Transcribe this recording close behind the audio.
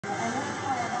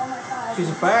She's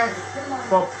back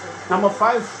for number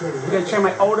 5. You can check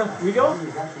my older video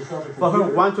for her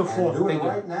 1 to 4. Thank you.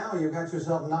 Right now, you got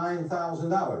yourself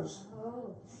 $9,000.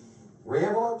 3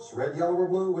 envelopes, red, yellow, or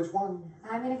blue. Which one?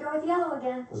 I'm going to go with yellow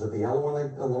again. Was it the yellow one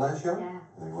on the last show? Yeah.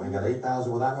 Anyway, you got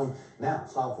 8,000 with that one. Now,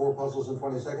 solve 4 puzzles in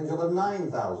 20 seconds. You'll have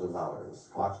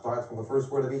 $9,000. Clock starts when the first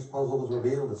word of each puzzle is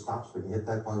revealed. It stops when you hit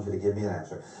that plunger to give me an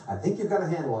answer. I think you've got a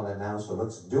handle on it now, so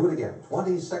let's do it again.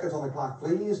 20 seconds on the clock,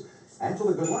 please.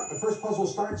 Angela, good luck. The first puzzle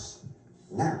starts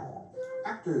now.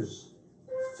 Actors,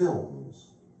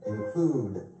 films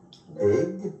include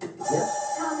Big.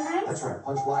 Yes? Tom Hanks? That's right.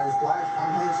 Punchline Splash.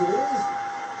 Tom Hanks it is.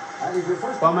 That is your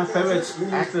first one of my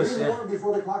favorite actors, yeah.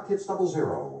 Before the clock hits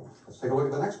 00. Let's take a look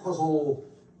at the next puzzle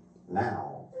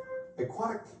now.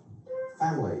 Aquatic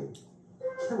family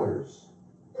killers.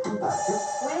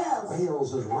 Whales.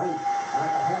 Whales is right. And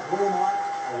at the halfway mark,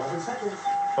 11 seconds.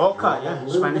 Okay, yeah, A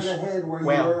little Spanish. bit ahead where you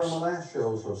were on the Whales. last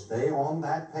show, so stay on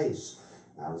that pace.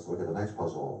 Now let's look at the next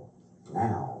puzzle.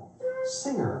 Now,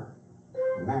 singer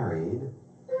married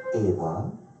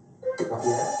Ava.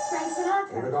 Yes. Frank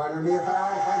Sinatra. Ava Gardner, Mia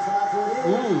Farrow, Frank Sinatra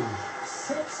it is.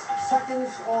 6 seconds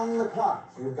on the clock.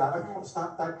 You've got to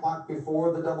stop that clock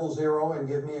before the 00 and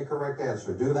give me a correct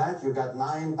answer. Do that. You've got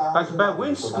 $9,000. Back-to-back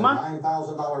wins. So Come on.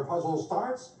 $9,000 puzzle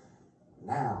starts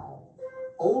now.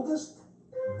 Oldest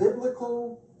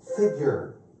biblical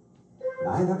figure.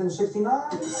 969. No.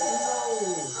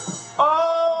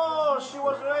 Oh, she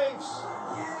was late.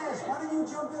 Yes. Why did you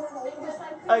jump in on oldest?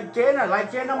 Again,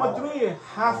 like game number 3,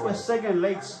 half a second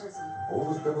late.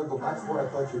 Oldest biblical, that's where I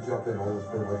thought you'd jump in.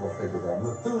 Oldest biblical figure there.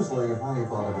 Methuselah, you finally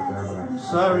thought of it there, but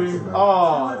Sorry.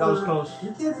 Oh, that was close.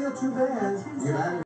 You can't feel too bad. You